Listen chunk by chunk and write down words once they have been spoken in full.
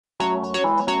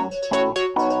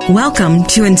Welcome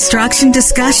to Instruction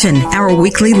Discussion, our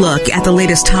weekly look at the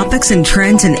latest topics and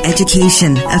trends in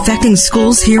education affecting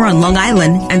schools here on Long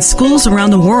Island and schools around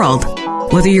the world.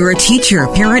 Whether you're a teacher,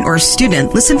 parent, or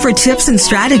student, listen for tips and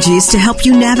strategies to help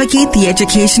you navigate the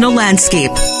educational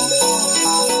landscape.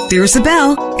 There's a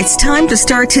bell. It's time to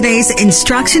start today's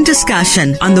Instruction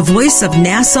Discussion on the voice of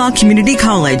Nassau Community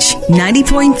College,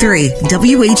 90.3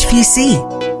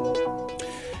 WHPC.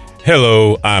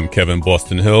 Hello, I'm Kevin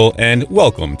Boston Hill, and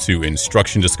welcome to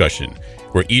Instruction Discussion,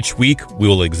 where each week we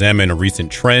will examine a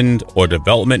recent trend or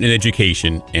development in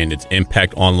education and its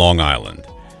impact on Long Island.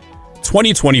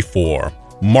 2024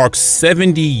 marks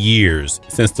 70 years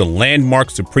since the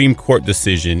landmark Supreme Court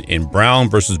decision in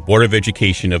Brown v. Board of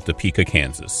Education of Topeka,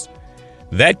 Kansas.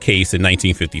 That case in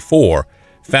 1954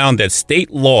 found that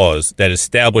state laws that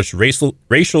establish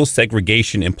racial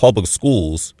segregation in public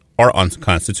schools are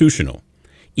unconstitutional,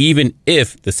 even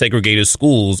if the segregated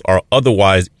schools are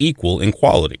otherwise equal in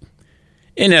quality.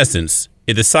 In essence,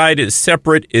 it decided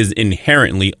separate is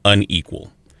inherently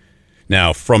unequal.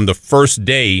 Now, from the first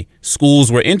day schools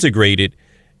were integrated,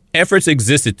 efforts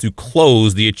existed to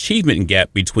close the achievement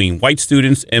gap between white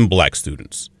students and black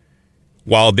students.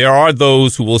 While there are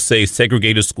those who will say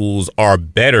segregated schools are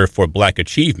better for black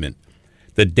achievement,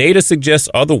 the data suggests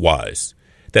otherwise,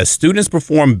 that students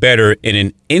perform better in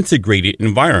an integrated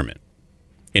environment.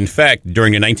 In fact,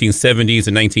 during the 1970s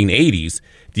and 1980s,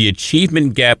 the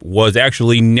achievement gap was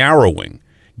actually narrowing,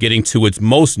 getting to its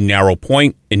most narrow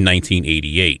point in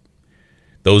 1988.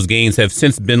 Those gains have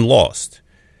since been lost.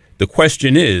 The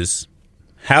question is,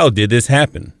 how did this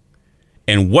happen?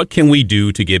 And what can we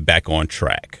do to get back on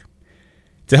track?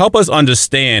 To help us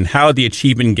understand how the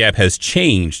achievement gap has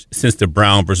changed since the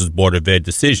Brown v. Board of Ed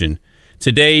decision,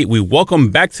 today we welcome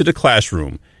back to the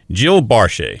classroom Jill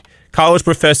Barshay, college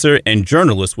professor and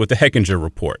journalist with the Hechinger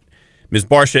Report. Ms.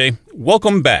 Barshay,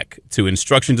 welcome back to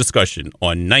Instruction Discussion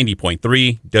on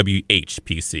 90.3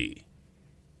 WHPC.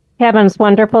 Kevin, it's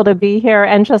wonderful to be here.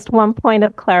 And just one point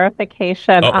of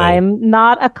clarification. I'm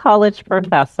not a college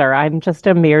professor. I'm just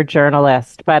a mere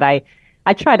journalist, but I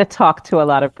try to talk to a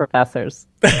lot of professors.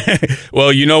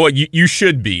 Well, you know what? You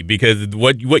should be, because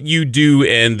what you do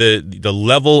and the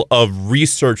level of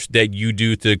research that you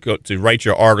do to write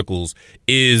your articles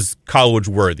is college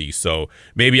worthy. So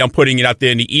maybe I'm putting it out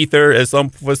there in the ether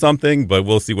for something, but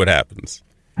we'll see what happens.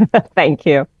 Thank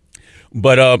you.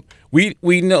 But we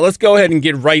know, let's go ahead and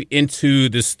get right into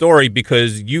the story,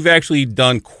 because you've actually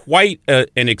done quite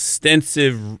an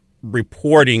extensive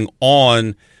reporting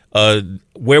on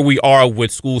where we are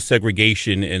with school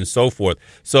segregation and so forth.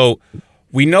 So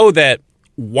we know that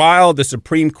while the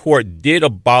Supreme Court did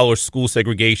abolish school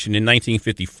segregation in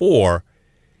 1954,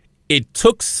 it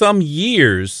took some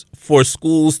years for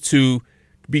schools to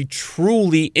be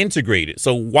truly integrated.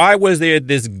 So why was there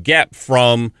this gap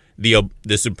from the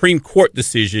Supreme Court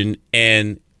decision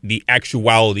and the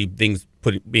actuality things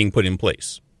being put in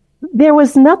place? There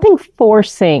was nothing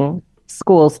forcing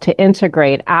schools to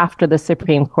integrate after the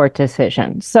Supreme Court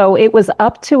decision. So it was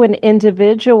up to an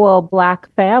individual black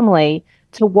family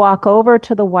to walk over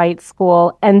to the white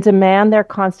school and demand their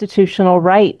constitutional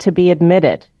right to be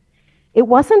admitted. It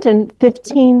wasn't in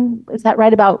 15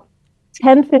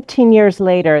 years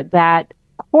later that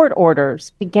court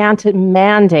orders began to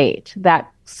mandate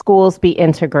that schools be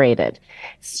integrated.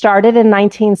 Started in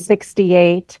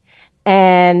 1968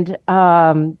 and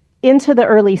into the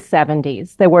early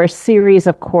 70s, there were a series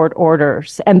of court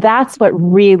orders. And that's what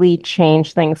really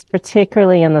changed things,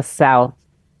 particularly in the South,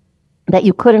 that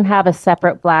you couldn't have a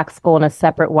separate black school and a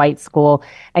separate white school.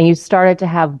 And you started to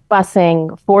have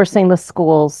busing, forcing the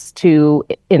schools to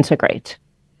integrate.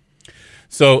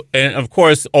 So, and of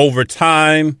course, over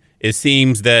time, it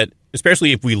seems that,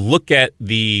 especially if we look at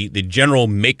the general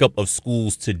makeup of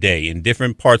schools today in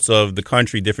different parts of the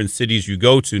country, different cities you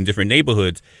go to, in different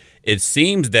neighborhoods, it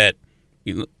seems that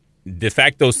de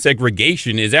facto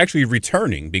segregation is actually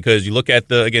returning, because you look at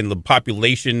the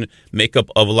population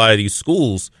makeup of a lot of these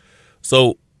schools.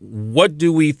 So what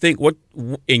do we think, what,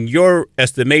 in your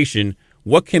estimation,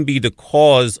 what can be the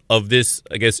cause of this,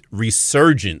 I guess,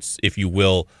 resurgence, if you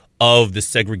will, of the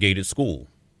segregated school?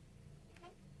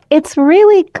 It's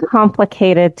really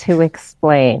complicated to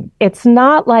explain. It's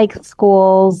not like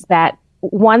schools that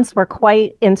once were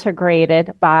quite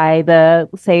integrated by the,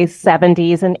 say,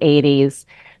 70s and 80s.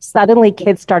 Suddenly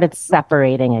kids started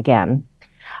separating again.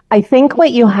 I think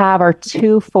what you have are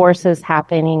two forces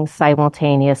happening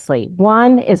simultaneously.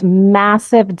 One is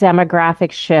massive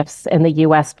demographic shifts in the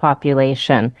U.S.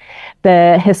 population.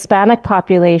 The Hispanic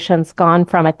population's gone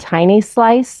from a tiny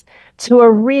slice to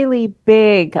a really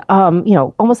big,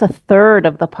 almost a third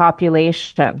of the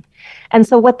population. And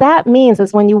so what that means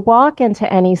is when you walk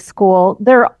into any school,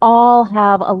 they all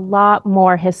have a lot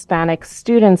more Hispanic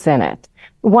students in it.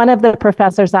 One of the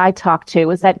professors I talked to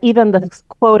was that even the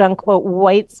quote unquote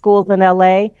white schools in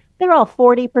LA, they're all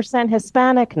 40%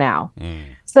 Hispanic now.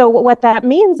 So what that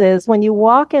means is when you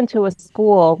walk into a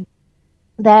school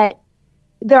that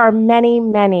there are many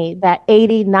that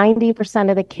 80-90%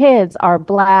 of the kids are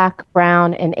Black,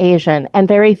 brown, and Asian, and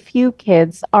very few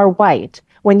kids are white.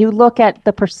 When you look at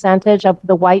the percentage of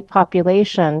the white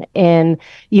population in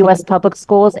U.S. public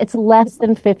schools, it's less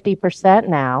than 50%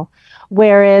 now.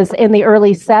 Whereas in the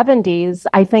early 70s,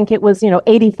 I think it was,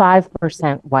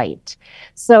 85% white.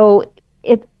 So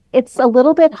it's a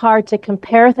little bit hard to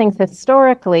compare things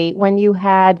historically when you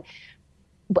had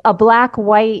a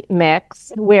Black-white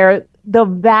mix where the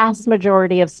vast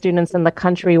majority of students in the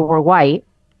country were white.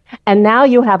 And now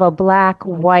you have a Black,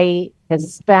 white,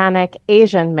 Hispanic,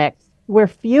 Asian mix where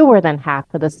fewer than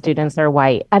half of the students are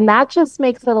white. And that just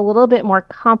makes it a little bit more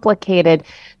complicated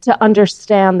to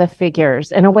understand the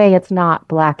figures. In a way, it's not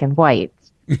black and white.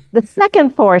 The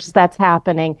second force that's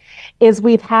happening is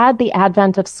we've had the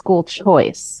advent of school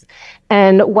choice.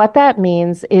 And what that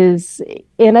means is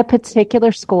in a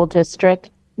particular school district,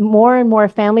 more and more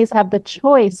families have the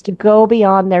choice to go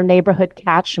beyond their neighborhood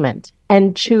catchment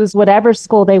and choose whatever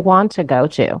school they want to go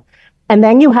to. And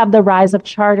then you have the rise of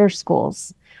charter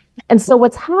schools. And so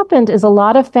what's happened is a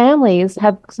lot of families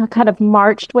have kind of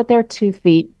marched with their 2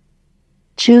 feet,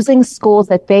 choosing schools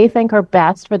that they think are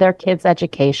best for their kids'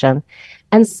 education.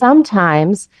 And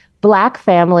sometimes Black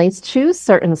families choose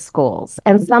certain schools,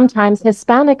 and sometimes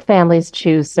Hispanic families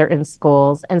choose certain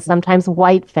schools, and sometimes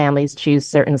white families choose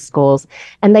certain schools,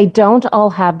 and they don't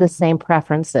all have the same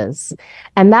preferences.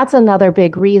 And that's another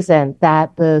big reason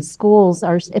that the schools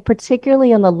are,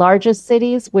 particularly in the largest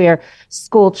cities where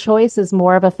school choice is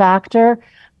more of a factor,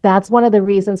 that's one of the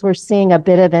reasons we're seeing a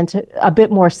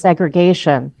bit more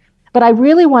segregation. But I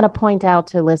really want to point out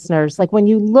to listeners, like when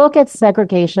you look at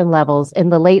segregation levels in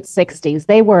the late 60s,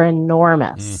 they were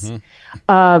enormous.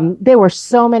 There were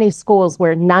so many schools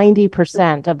where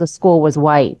 90% of the school was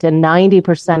white and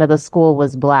 90% of the school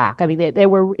was Black. I mean, they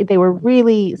were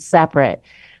really separate.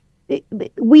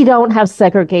 We don't have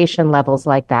segregation levels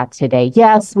like that today.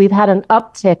 Yes, we've had an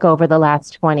uptick over the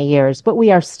last 20 years, but we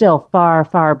are still far,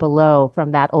 far below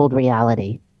from that old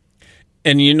reality.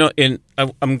 And,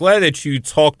 I'm glad that you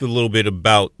talked a little bit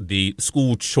about the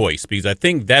school choice, because I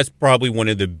think that's probably one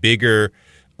of the bigger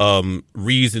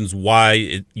reasons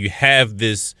why you have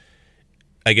this,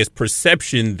 I guess,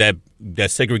 perception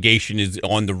that segregation is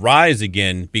on the rise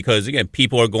again, because, again,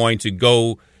 people are going to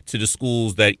go to the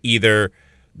schools that either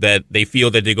that they feel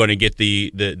that they're going to get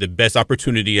the best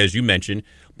opportunity, as you mentioned.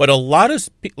 But a lot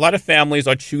of families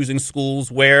are choosing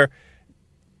schools where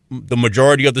the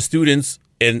majority of the students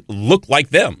and look like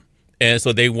them. And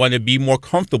so they want to be more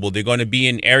comfortable. They're going to be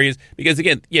in areas because,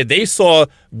 again, they saw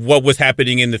what was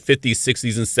happening in the 50s,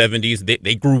 60s, and 70s.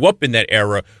 They grew up in that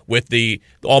era with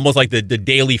almost like the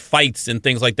daily fights and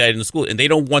things like that in the school. And they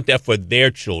don't want that for their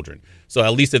children. So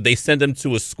at least if they send them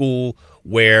to a school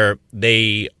where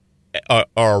they are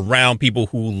around people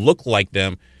who look like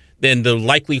them, then the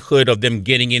likelihood of them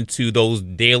getting into those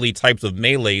daily types of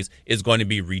melees is going to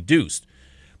be reduced.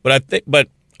 But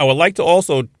I would like to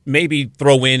also maybe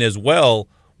throw in as well,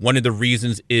 one of the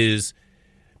reasons is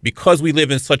because we live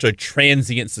in such a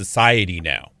transient society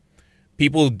now.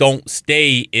 People don't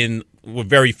stay with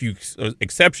very few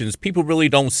exceptions, people really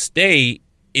don't stay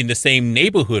in the same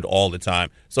neighborhood all the time.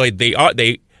 So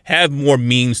they have more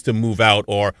means to move out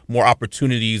or more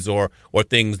opportunities or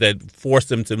things that force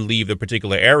them to leave the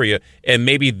particular area. And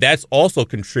maybe that's also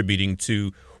contributing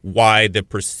to why the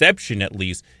perception, at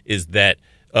least, is that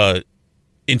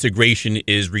integration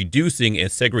is reducing and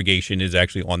segregation is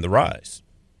actually on the rise.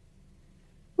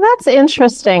 That's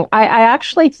interesting. I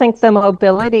actually think the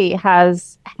mobility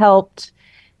has helped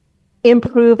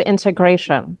improve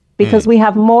integration because we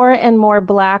have more and more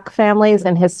Black families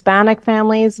and Hispanic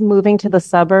families moving to the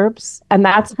suburbs. And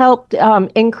that's helped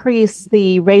increase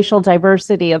the racial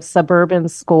diversity of suburban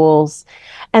schools.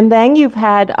 And then you've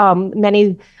had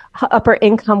many upper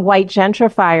income white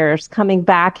gentrifiers coming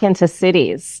back into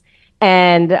cities.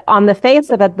 And on the face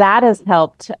of it, that has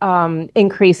helped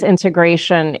increase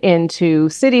integration into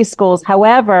city schools.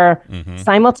 However,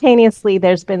 simultaneously,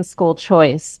 there's been school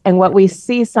choice. And what we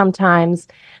see sometimes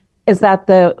is that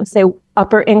the, say,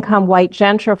 upper income white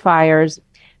gentrifiers,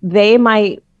 they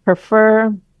might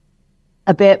prefer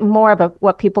a bit more of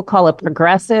what people call a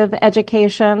progressive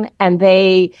education. And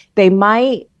they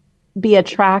might be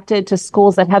attracted to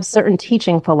schools that have certain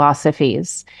teaching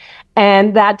philosophies.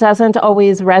 And that doesn't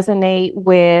always resonate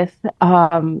with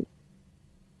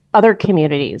other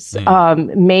communities.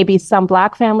 Maybe some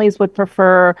Black families would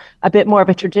prefer a bit more of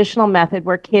a traditional method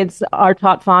where kids are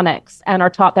taught phonics and are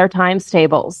taught their times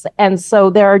tables. And so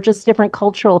there are just different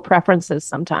cultural preferences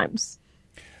sometimes.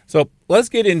 So let's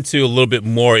get into a little bit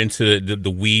more into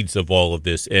the weeds of all of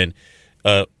this. And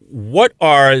what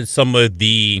are some of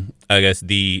the, I guess,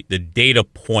 the data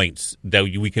points that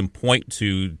we can point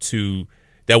to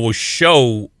that will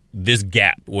show this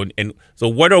gap? And so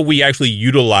what are we actually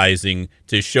utilizing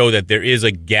to show that there is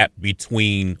a gap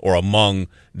between or among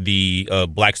the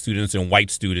Black students and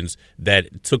white students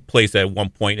that took place at one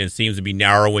point and seems to be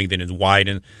narrowing, then is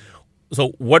widened?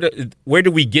 So where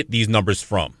do we get these numbers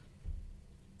from?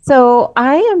 So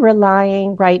I am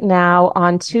relying right now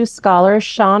on two scholars,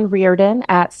 Sean Reardon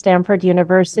at Stanford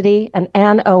University and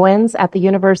Ann Owens at the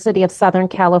University of Southern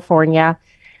California.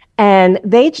 And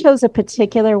they chose a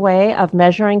particular way of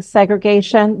measuring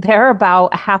segregation. There are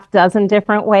about a half dozen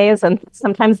different ways, and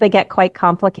sometimes they get quite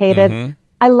complicated. Mm-hmm.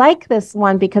 I like this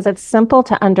one because it's simple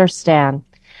to understand.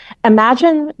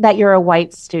 Imagine that you're a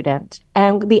white student,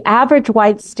 and the average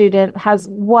white student has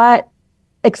what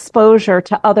exposure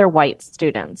to other white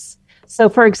students. So,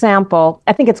 for example,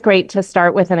 I think it's great to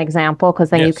start with an example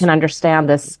because then you can understand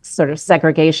this sort of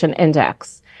segregation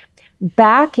index.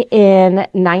 Back in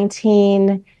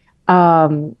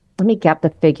let me get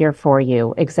the figure for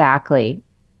you exactly.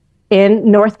 In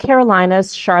North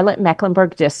Carolina's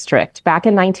Charlotte-Mecklenburg district, back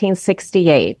in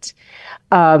 1968,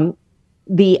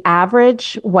 the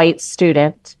average white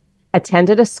student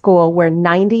attended a school where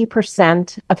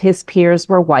 90% of his peers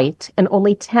were white and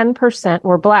only 10%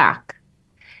 were Black.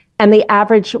 And the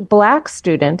average Black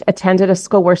student attended a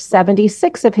school where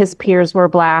 76 of his peers were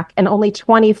Black and only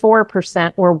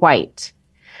 24% were white.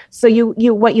 So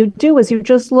what you do is you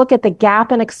just look at the gap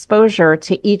in exposure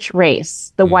to each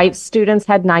race. The white students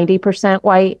had 90%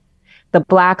 white, the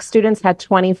Black students had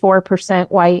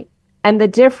 24% white, and the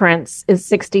difference is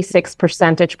 66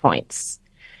 percentage points.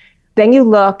 Then you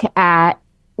look at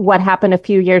what happened a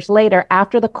few years later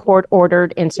after the court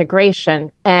ordered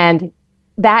integration, and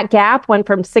that gap went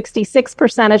from 66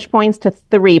 percentage points to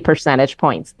 3 percentage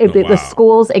points. The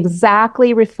schools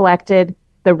exactly reflected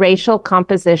the racial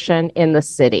composition in the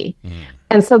city.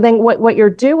 And so then what you're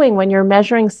doing when you're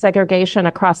measuring segregation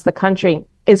across the country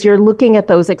is you're looking at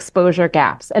those exposure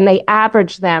gaps, and they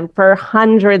average them for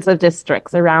hundreds of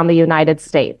districts around the United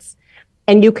States.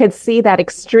 And you could see that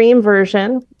extreme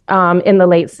version in the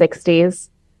late 60s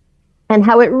and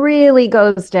how it really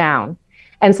goes down.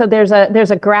 And so there's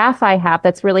a graph I have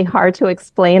that's really hard to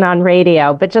explain on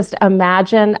radio, but just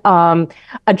imagine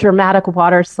a dramatic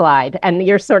water slide, and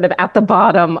you're sort of at the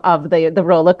bottom of the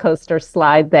roller coaster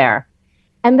slide there.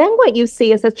 And then what you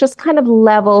see is it's just kind of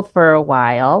level for a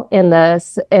while in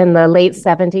the late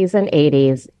 70s and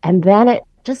 80s, and then it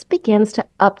just begins to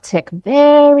uptick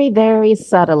very, very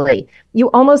subtly.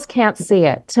 You almost can't see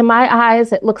it. To my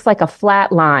eyes, it looks like a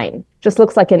flat line, just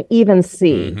looks like an even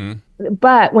C. Mm-hmm.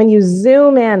 But when you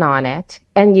zoom in on it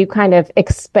and you kind of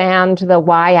expand the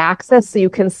y-axis so you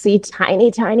can see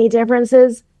tiny, tiny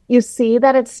differences, you see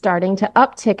that it's starting to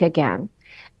uptick again.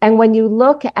 And when you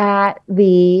look at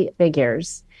the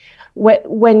figures,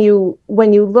 when you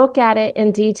look at it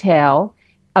in detail,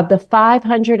 of the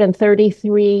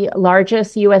 533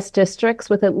 largest U.S. districts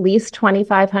with at least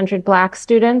 2,500 Black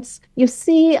students, you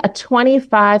see a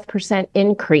 25%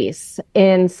 increase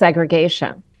in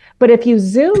segregation. But if you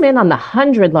zoom in on the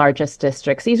 100 largest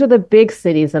districts, these are the big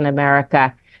cities in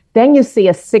America, then you see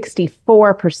a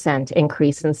 64%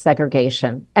 increase in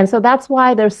segregation. And so that's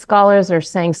why those scholars are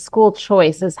saying school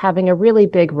choice is having a really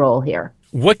big role here.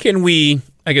 What can we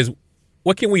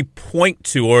point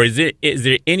to, or is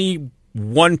there any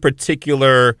one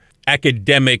particular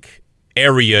academic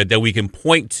area that we can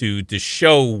point to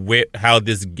show how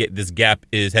this gap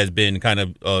has been kind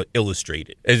of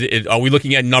illustrated? Are we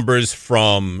looking at numbers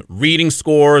from reading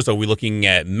scores? Are we looking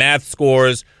at math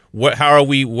scores? What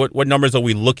numbers are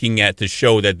we looking at to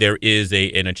show that there is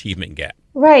an achievement gap?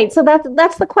 Right. So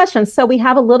that's the question. So we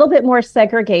have a little bit more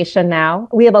segregation now.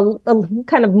 We have a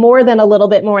kind of more than a little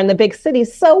bit more in the big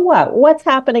cities. So what? What's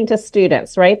happening to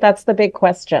students, right? That's the big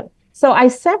question. So I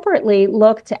separately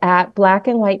looked at Black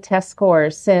and white test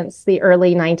scores since the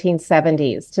early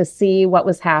 1970s to see what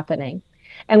was happening.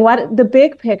 And what the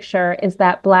big picture is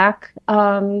that Black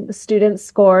student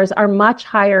scores are much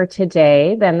higher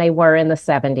today than they were in the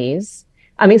 70s.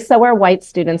 I mean, so are white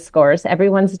student scores.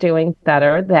 Everyone's doing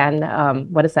better than,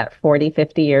 40,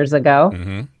 50 years ago.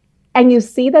 Mm-hmm. And you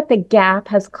see that the gap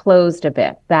has closed a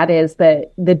bit. That is,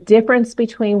 the difference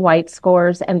between white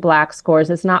scores and Black scores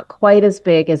is not quite as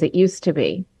big as it used to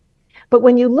be. But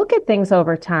when you look at things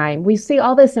over time, we see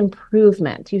all this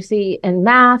improvement. You see in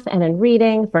math and in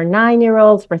reading for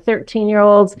 9-year-olds, for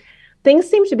 13-year-olds, things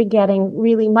seem to be getting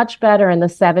really much better in the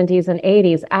 70s and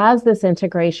 80s as this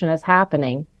integration is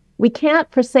happening. We can't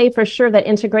say for sure that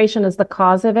integration is the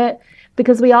cause of it,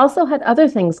 because we also had other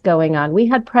things going on. We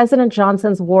had President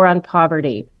Johnson's war on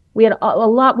poverty. We had a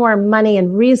lot more money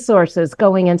and resources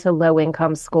going into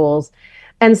low-income schools.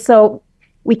 And so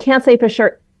we can't say for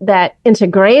sure that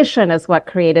integration is what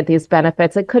created these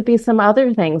benefits. It could be some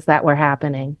other things that were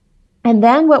happening. And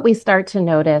then what we start to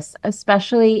notice,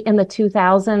 especially in the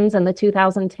 2000s and the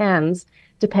 2010s,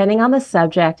 depending on the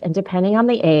subject and depending on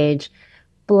the age,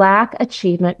 Black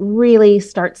achievement really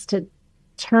starts to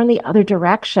turn the other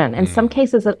direction. In some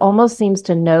cases, it almost seems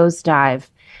to nosedive.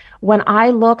 When I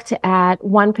looked at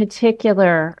one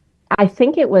particular, I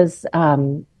think it was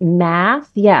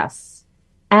math, yes,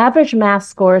 average math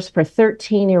scores for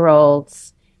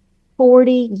 13-year-olds,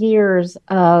 40 years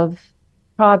of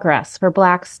progress for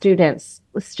Black students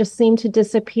just seemed to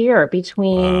disappear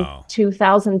between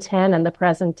 2010 and the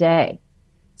present day.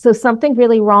 So something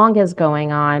really wrong is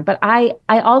going on. But I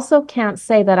also can't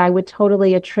say that I would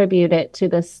totally attribute it to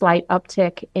the slight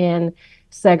uptick in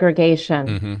segregation.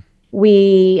 Mm-hmm.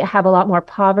 We have a lot more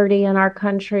poverty in our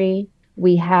country.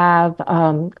 We have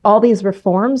all these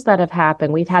reforms that have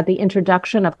happened. We've had the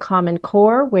introduction of Common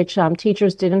Core, which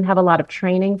teachers didn't have a lot of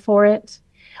training for it.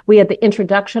 We had the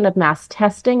introduction of mass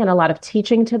testing and a lot of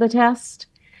teaching to the test.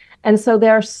 And so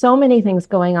there are so many things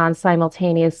going on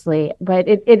simultaneously, but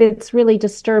it's really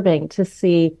disturbing to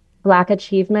see Black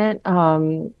achievement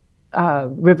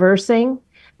reversing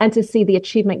and to see the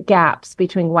achievement gaps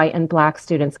between white and Black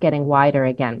students getting wider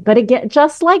again. But again,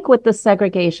 just like with the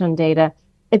segregation data,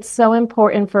 it's so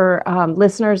important for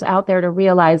listeners out there to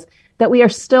realize that we are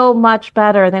still much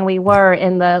better than we were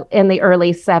in the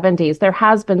early 70s. There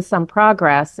has been some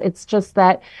progress. It's just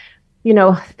that, you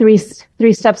know, three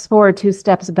steps forward, 2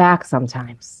 steps back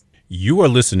sometimes. You are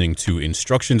listening to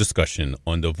Instruction Discussion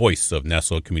on the Voice of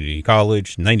Nassau Community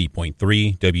College, 90.3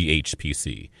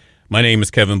 WHPC. My name is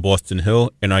Kevin Boston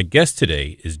Hill, and our guest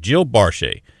today is Jill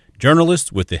Barshay,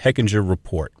 journalist with the Hechinger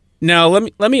Report. Now,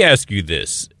 let me ask you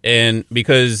this, and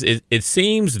because it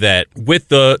seems that with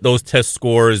those test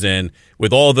scores and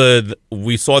with all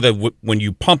we saw that when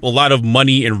you pump a lot of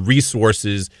money and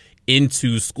resources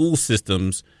into school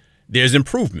systems, there's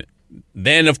improvement.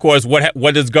 Then, of course,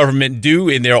 what does government do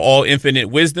in their all infinite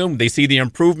wisdom? They see the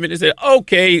improvement and say,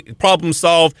 okay, problem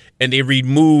solved, and they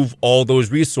remove all those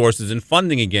resources and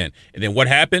funding again. And then what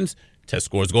happens? Test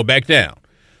scores go back down.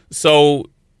 So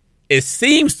it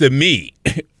seems to me,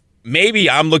 maybe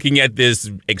I'm looking at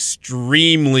this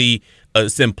extremely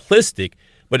simplistic,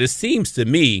 but it seems to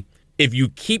me if you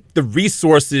keep the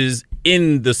resources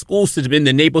in the school system, in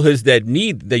the neighborhoods that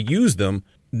use them,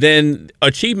 then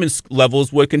achievement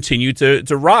levels would continue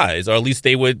to rise, or at least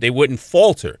they wouldn't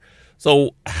falter.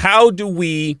 So how do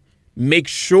we make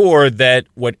sure that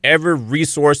whatever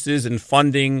resources and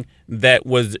funding that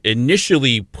was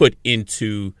initially put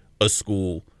into a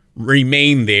school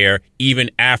remain there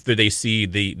even after they see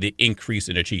the increase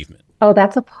in achievement? Oh,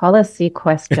 that's a policy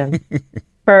question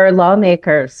for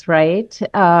lawmakers, right?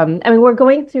 I mean, we're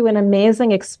going through an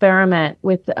amazing experiment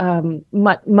with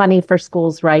money for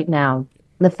schools right now.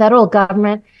 The federal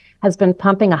government has been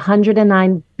pumping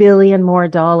 $109 billion more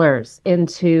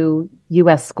into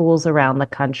U.S. schools around the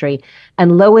country,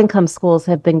 and low-income schools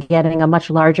have been getting a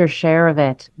much larger share of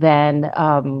it than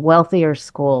wealthier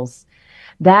schools.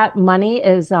 That money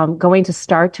is going to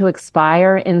start to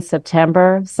expire in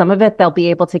September. Some of it they'll be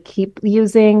able to keep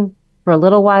using for a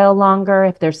little while longer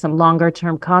if there's some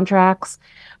longer-term contracts.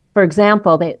 For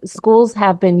example, schools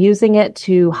have been using it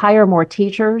to hire more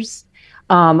teachers.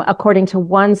 According to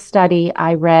one study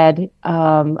I read,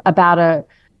 about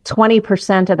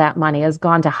 20% of that money has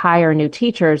gone to hire new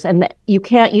teachers, and you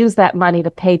can't use that money to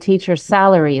pay teachers'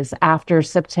 salaries after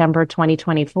September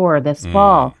 2024, this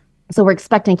fall. So we're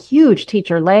expecting huge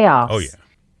teacher layoffs. Oh, yeah.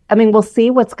 I mean, we'll see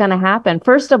what's going to happen.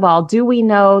 First of all, do we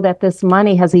know that this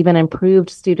money has even improved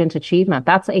student achievement?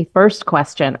 That's a first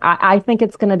question. I think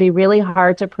it's going to be really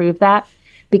hard to prove that,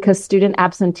 because student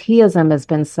absenteeism has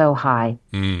been so high.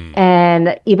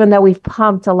 And even though we've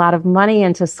pumped a lot of money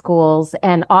into schools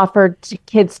and offered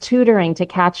kids tutoring to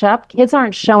catch up, kids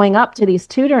aren't showing up to these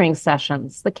tutoring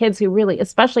sessions, the kids who really,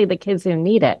 especially the kids who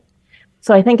need it.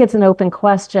 So I think it's an open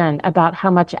question about how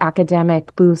much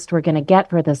academic boost we're going to get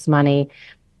for this money.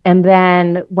 And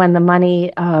then when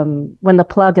when the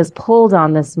plug is pulled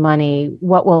on this money,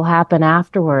 what will happen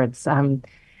afterwards?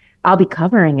 I'll be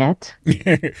covering it.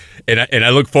 and I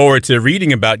look forward to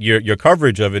reading about your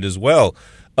coverage of it as well.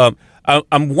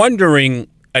 I'm wondering,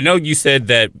 I know you said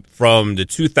that from the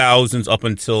 2000s up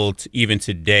until even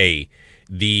today,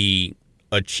 the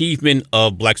achievement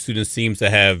of Black students seems to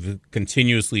have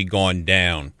continuously gone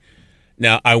down.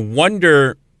 Now, I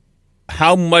wonder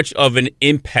how much of an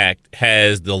impact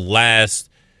has the last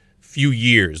few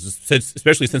years,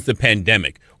 especially since the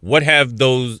pandemic? Have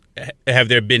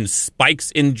there been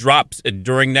spikes in drops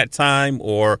during that time,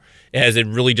 or has it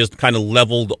really just kind of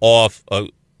leveled off,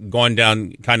 gone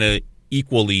down kind of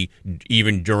equally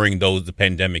even during the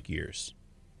pandemic years?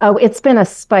 Oh, it's been a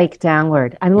spike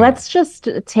downward. And let's just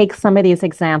take some of these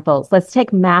examples. Let's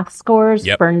take math scores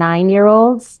for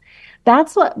 9-year-olds.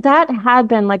 That had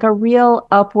been like a real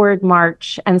upward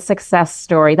march and success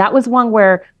story. That was one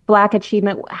where Black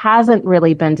achievement hasn't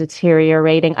really been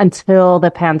deteriorating until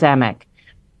the pandemic.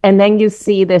 And then you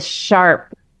see this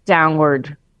sharp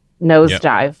downward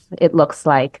nosedive, it looks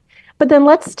like. But then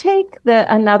let's take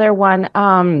another one.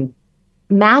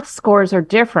 Math scores are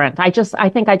different. I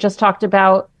think I just talked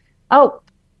about,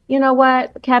 you know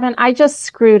what, Kevin, I just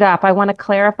screwed up. I want to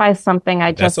clarify something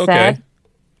I just said.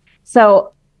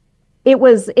 So it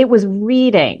was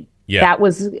reading. Yeah. That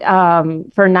was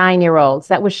for 9-year-olds.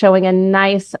 That was showing a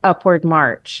nice upward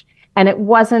march. And it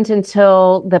wasn't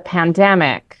until the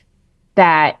pandemic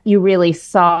that you really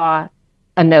saw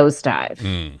a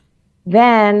nosedive.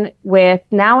 Then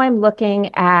now I'm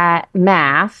looking at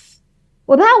math.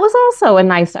 Well, that was also a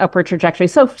nice upward trajectory.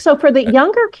 So for the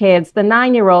younger kids, the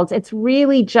 9-year-olds, it's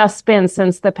really just been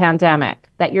since the pandemic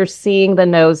that you're seeing the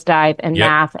nosedive in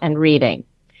math and reading.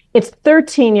 It's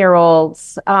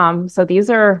 13-year-olds. So these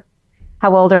are,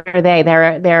 how old are they?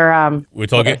 We're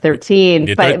talking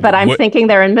 13, but I'm thinking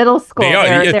they're in middle school. They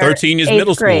are. 13 is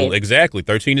middle school. Exactly.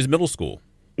 13 is middle school.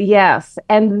 Yes.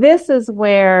 And this is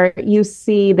where you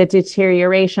see the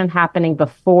deterioration happening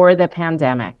before the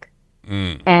pandemic.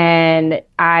 And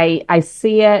I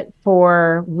see it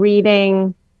for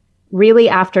reading really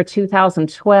after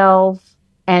 2012,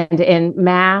 and in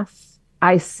math,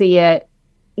 I see it,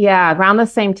 around the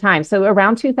same time. So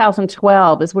around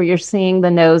 2012 is where you're seeing the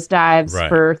nosedives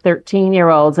for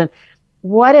 13-year-olds. And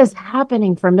what is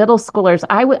happening for middle schoolers?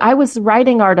 I was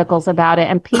writing articles about it,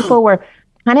 and people were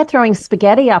kind of throwing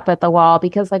spaghetti up at the wall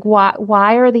because, like,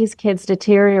 why are these kids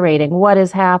deteriorating? What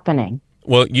is happening?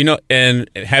 Well, and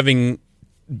having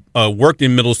worked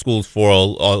in middle schools for a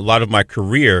lot of my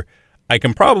career, I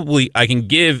can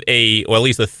give or at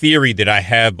least a theory that I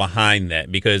have behind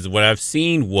that, because what I've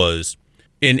seen was,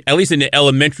 at least in the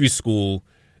elementary school,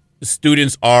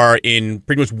 students are in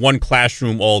pretty much one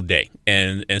classroom all day,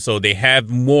 and so they have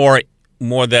more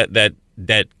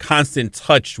that constant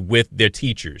touch with their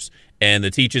teachers, and the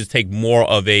teachers take more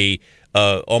of a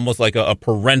almost like a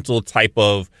parental type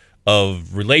of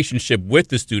relationship with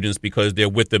the students because they're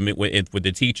with them with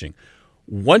the teaching.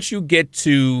 Once you get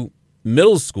to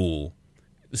middle school,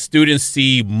 students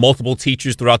see multiple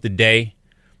teachers throughout the day,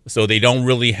 so they don't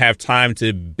really have time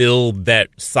to build that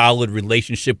solid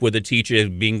relationship with a teacher,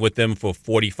 being with them for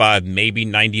 45, maybe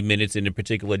 90 minutes in a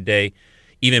particular day.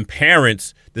 Even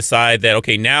parents decide that,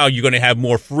 okay, now you're going to have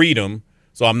more freedom,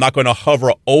 so I'm not going to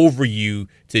hover over you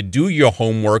to do your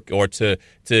homework or to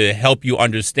help you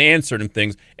understand certain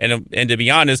things. And to be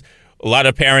honest, a lot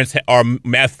of parents are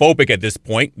math phobic at this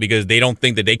point because they don't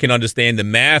think that they can understand the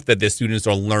math that their students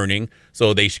are learning.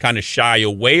 So they kind of shy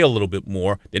away a little bit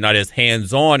more. They're not as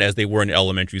hands-on as they were in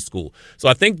elementary school. So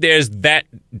I think there's that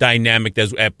dynamic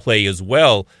that's at play as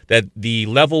well, that the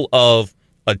level of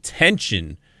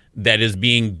attention that is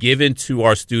being given to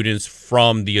our students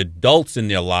from the adults in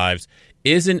their lives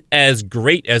isn't as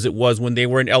great as it was when they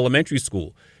were in elementary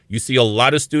school. You see a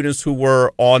lot of students who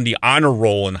were on the honor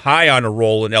roll and high honor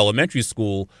roll in elementary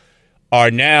school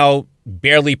are now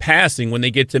barely passing when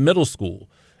they get to middle school.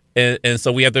 And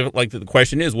so we have to, the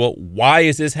question is, well, why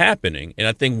is this happening? And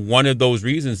I think one of those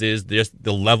reasons is just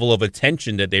the level of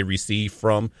attention that they receive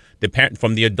from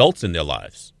the adults in their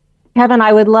lives. Kevin,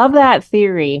 I would love that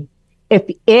theory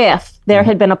if there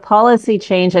had been a policy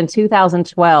change in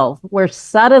 2012 where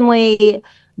suddenly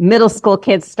middle school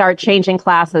kids start changing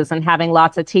classes and having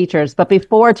lots of teachers, but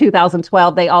before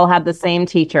 2012 they all had the same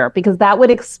teacher, because that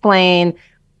would explain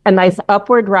a nice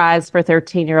upward rise for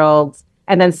 13-year-olds,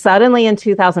 and then suddenly in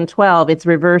 2012 it's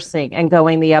reversing and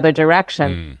going the other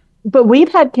direction. But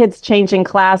we've had kids changing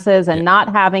classes and not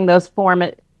having those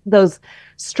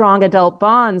strong adult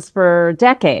bonds for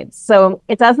decades. So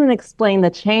it doesn't explain the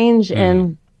change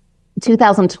in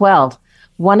 2012.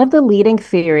 One of the leading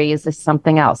theories is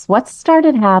something else. What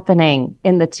started happening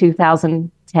in the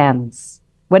 2010s?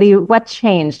 What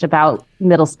changed about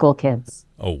middle school kids?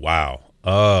 Oh, wow.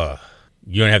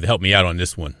 You're gonna have to help me out on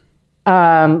this one.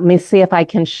 Let me see if I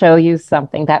can show you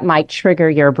something that might trigger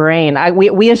your brain.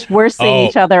 We're seeing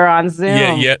each other on Zoom.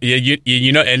 Yeah.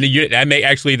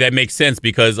 That makes sense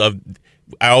because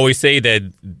I always say that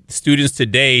students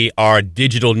today are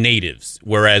digital natives,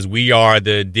 whereas we are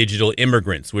the digital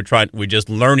immigrants. We're just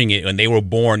learning it, and they were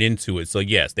born into it. So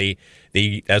yes,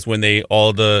 that's when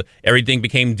everything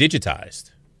became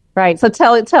digitized. Right. So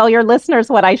tell your listeners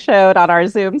what I showed on our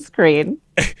Zoom screen.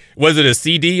 Was it a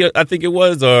CD? I think it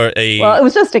was, or a. Well, it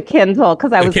was just a Kindle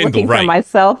because I was looking for my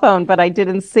cell phone, but I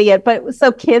didn't see it. But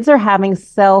so kids are having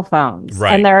cell phones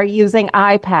and they're using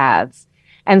iPads.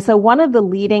 And so one of the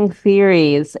leading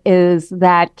theories is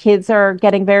that kids are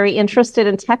getting very interested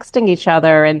in texting each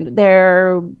other and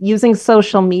they're using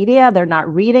social media. They're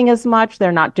not reading as much.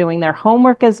 They're not doing their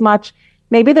homework as much.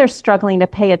 Maybe they're struggling to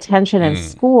pay attention in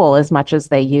school as much as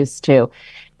they used to.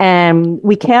 And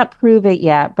we can't prove it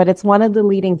yet, but it's one of the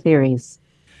leading theories.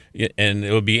 Yeah, and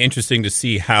it would be interesting to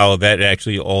see how that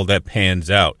actually all that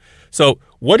pans out. So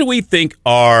what do we think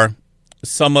are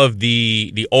some of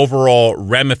the overall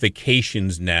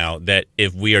ramifications now that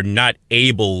if we are not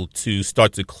able to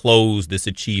start to close this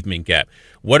achievement gap?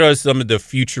 What are some of the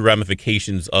future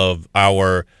ramifications of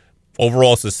our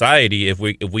overall society if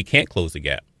we can't close the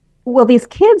gap? Well, these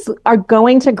kids are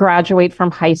going to graduate from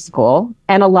high school,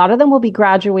 and a lot of them will be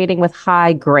graduating with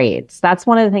high grades. That's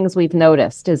one of the things we've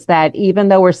noticed is that even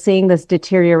though we're seeing this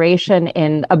deterioration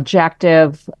in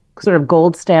objective sort of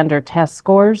gold standard test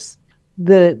scores,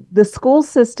 the school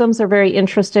systems are very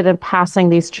interested in passing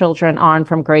these children on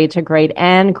from grade to grade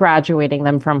and graduating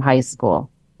them from high school.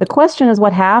 The question is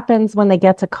what happens when they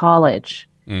get to college?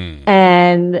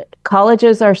 And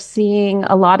colleges are seeing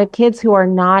a lot of kids who are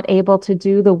not able to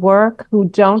do the work, who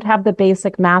don't have the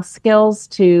basic math skills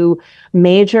to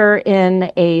major in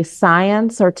a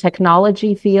science or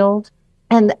technology field.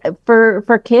 And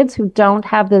for kids who don't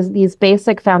have these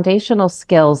basic foundational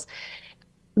skills,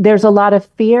 there's a lot of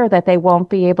fear that they won't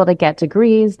be able to get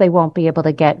degrees, they won't be able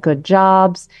to get good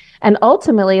jobs. And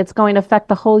ultimately, it's going to affect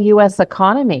the whole U.S.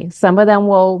 economy.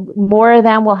 More of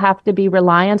them will have to be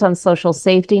reliant on social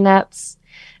safety nets,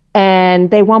 and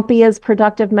they won't be as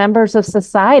productive members of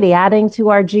society, adding to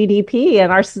our GDP and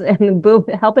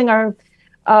helping our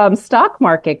stock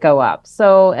market go up.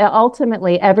 So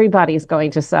ultimately, everybody's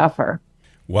going to suffer.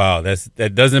 Wow,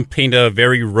 that doesn't paint a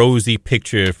very rosy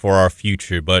picture for our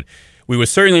future, but we would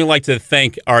certainly like to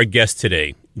thank our guest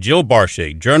today, Jill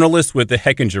Barshay, journalist with the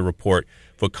Hechinger Report,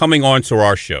 for coming on to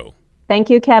our show. Thank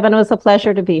you, Kevin. It was a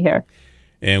pleasure to be here.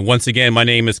 And once again, my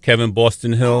name is Kevin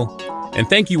Boston Hill, and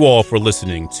thank you all for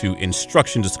listening to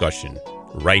Instruction Discussion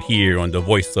right here on the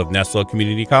voice of Nassau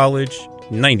Community College,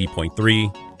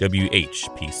 90.3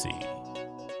 WHPC.